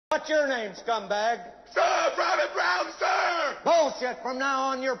What's your name, scumbag? Sir, Private Brown, sir! Bullshit. From now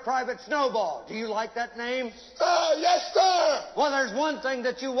on, you're Private Snowball. Do you like that name? Sir, yes, sir! Well, there's one thing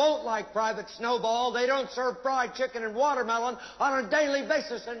that you won't like, Private Snowball. They don't serve fried chicken and watermelon on a daily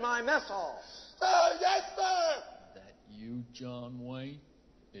basis in my mess hall. Sir, yes, sir! That you, John Wayne?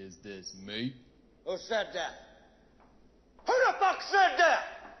 Is this me? Who said that? Who the fuck said that?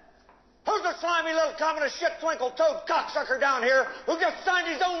 Who's the slimy little communist shit twinkle-toed cocksucker down here who just signed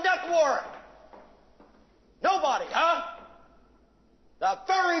his own death warrant? Nobody, huh? The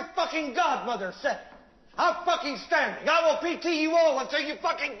very fucking godmother said it. I'm fucking standing. I will PT you all until you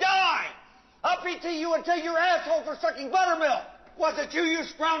fucking die. I'll PT you until you're asshole for sucking buttermilk. Was it you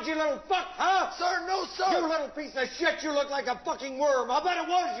scroungy little fuck, huh? Sir, no, sir! You little piece of shit, you look like a fucking worm. I bet it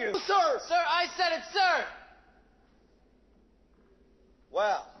was you. Sir! Sir, I said it, sir!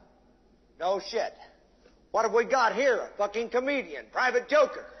 Well, no shit. What have we got here? A fucking comedian, private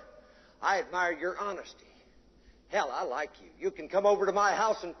joker. I admire your honesty. Hell, I like you. You can come over to my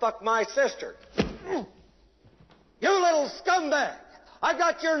house and fuck my sister. You little scumbag. I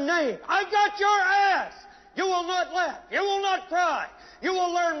got your name. I got your ass. You will not laugh. You will not cry. You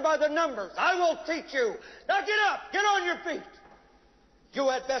will learn by the numbers. I will teach you. Now get up. Get on your feet. You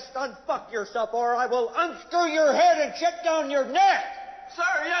had best unfuck yourself or I will unscrew your head and check down your neck.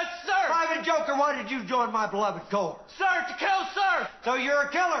 Sir, yes, sir! Private Joker, why did you join my beloved corps? Sir, to kill, sir! So you're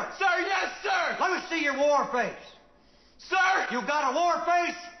a killer. Sir, yes, sir! Let me see your war face. Sir! You got a war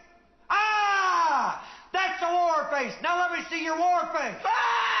face? Ah! That's a war face. Now let me see your war face.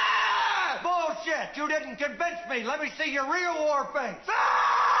 Ah! Bullshit. You didn't convince me. Let me see your real war face.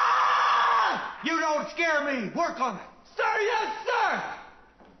 Ah! You don't scare me. Work on it. Sir, yes, sir!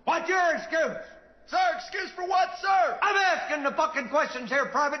 What's your excuse? Sir, excuse for what, sir? I'm asking the fucking questions here,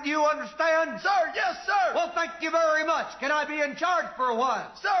 Private. Do you understand? Sir, yes, sir! Well, thank you very much. Can I be in charge for a while?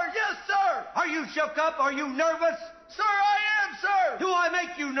 Sir, yes, sir! Are you shook up? Are you nervous? Sir, I am, sir! Do I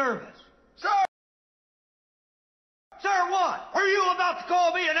make you nervous? Sir! Sir, what? Are you about to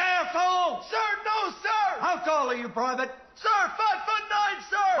call me an asshole? Sir, no, sir! How tall are you, Private? Sir, 5'9",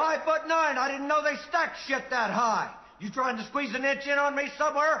 sir! 5'9". I didn't know they stacked shit that high. You trying to squeeze an inch in on me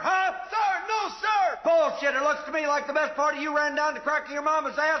somewhere, huh? Sir, no, sir! Bullshit. It looks to me like the best part of you ran down to cracking your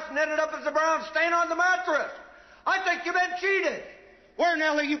mama's ass and ended up as a brown stain on the mattress. I think you've been cheated. Where in the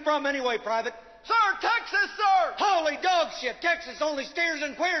hell are you from anyway, Private? Sir, Texas, sir! Holy dog shit. Texas, only steers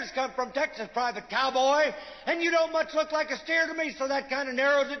and queers come from Texas, Private Cowboy. And you don't much look like a steer to me, so that kind of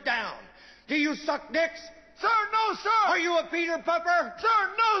narrows it down. Do you suck dicks? Sir, no, sir! Are you a Peter Pupper? Sir,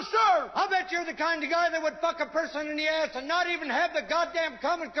 no, sir! I'll bet you're the kind of guy that would fuck a person in the ass and not even have the goddamn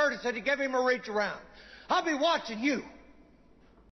common courtesy to give him a reach around. I'll be watching you.